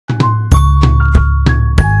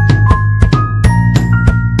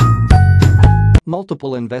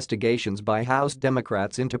multiple investigations by House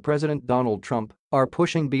Democrats into President Donald Trump are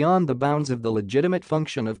pushing beyond the bounds of the legitimate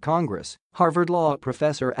function of Congress, Harvard Law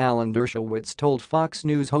professor Alan Dershowitz told Fox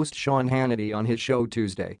News host Sean Hannity on his show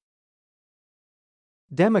Tuesday.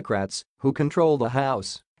 Democrats, who control the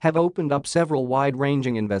House, have opened up several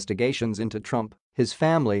wide-ranging investigations into Trump, his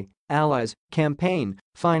family, allies, campaign,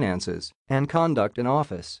 finances, and conduct in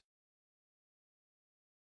office.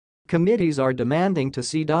 Committees are demanding to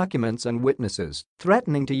see documents and witnesses,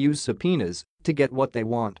 threatening to use subpoenas to get what they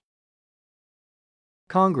want.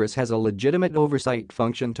 Congress has a legitimate oversight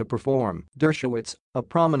function to perform, Dershowitz, a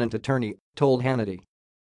prominent attorney, told Hannity.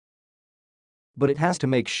 But it has to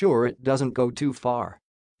make sure it doesn't go too far.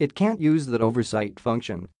 It can't use that oversight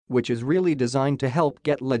function, which is really designed to help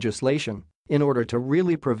get legislation, in order to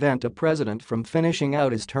really prevent a president from finishing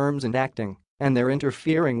out his terms and acting, and they're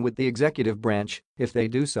interfering with the executive branch if they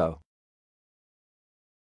do so.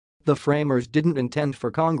 The framers didn't intend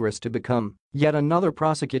for Congress to become yet another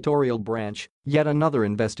prosecutorial branch, yet another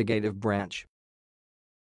investigative branch.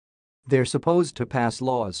 They're supposed to pass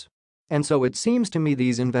laws. And so it seems to me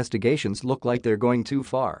these investigations look like they're going too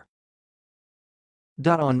far.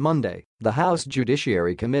 On Monday, the House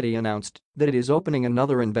Judiciary Committee announced that it is opening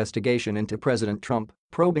another investigation into President Trump,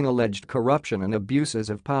 probing alleged corruption and abuses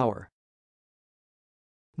of power.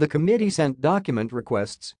 The committee sent document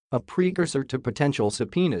requests, a precursor to potential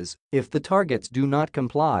subpoenas if the targets do not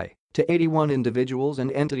comply, to 81 individuals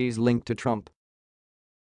and entities linked to Trump.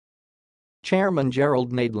 Chairman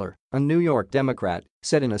Jerrold Nadler, a New York Democrat,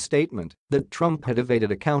 said in a statement that Trump had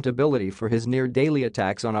evaded accountability for his near-daily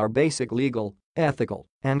attacks on our basic legal, ethical,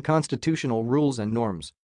 and constitutional rules and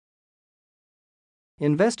norms.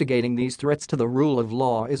 Investigating these threats to the rule of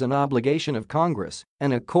law is an obligation of Congress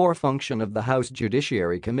and a core function of the House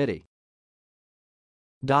Judiciary Committee.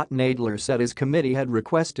 Nadler said his committee had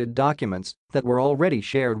requested documents that were already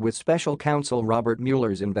shared with special counsel Robert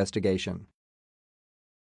Mueller's investigation.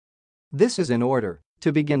 This is in order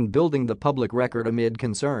to begin building the public record amid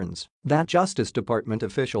concerns that Justice Department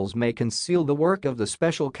officials may conceal the work of the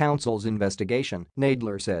special counsel's investigation,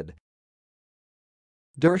 Nadler said.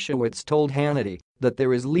 Dershowitz told Hannity that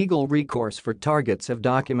there is legal recourse for targets of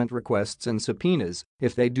document requests and subpoenas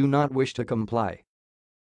if they do not wish to comply.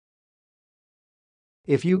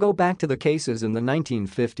 If you go back to the cases in the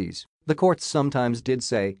 1950s, the courts sometimes did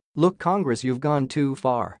say, "Look, Congress, you've gone too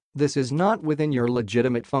far. This is not within your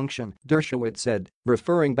legitimate function," Dershowitz said,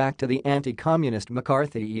 referring back to the anti-communist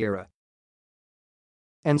McCarthy era.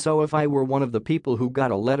 And so if I were one of the people who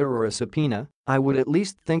got a letter or a subpoena, I would at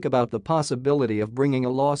least think about the possibility of bringing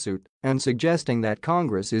a lawsuit and suggesting that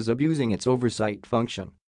Congress is abusing its oversight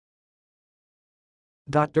function.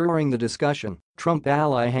 During the discussion, Trump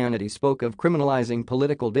ally Hannity spoke of criminalizing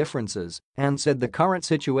political differences and said the current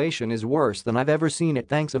situation is worse than I've ever seen it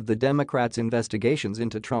thanks of the Democrats' investigations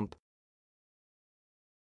into Trump.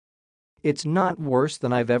 It's not worse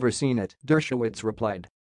than I've ever seen it, Dershowitz replied.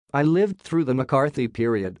 I lived through the McCarthy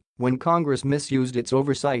period when Congress misused its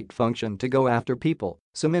oversight function to go after people,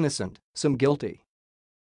 some innocent, some guilty.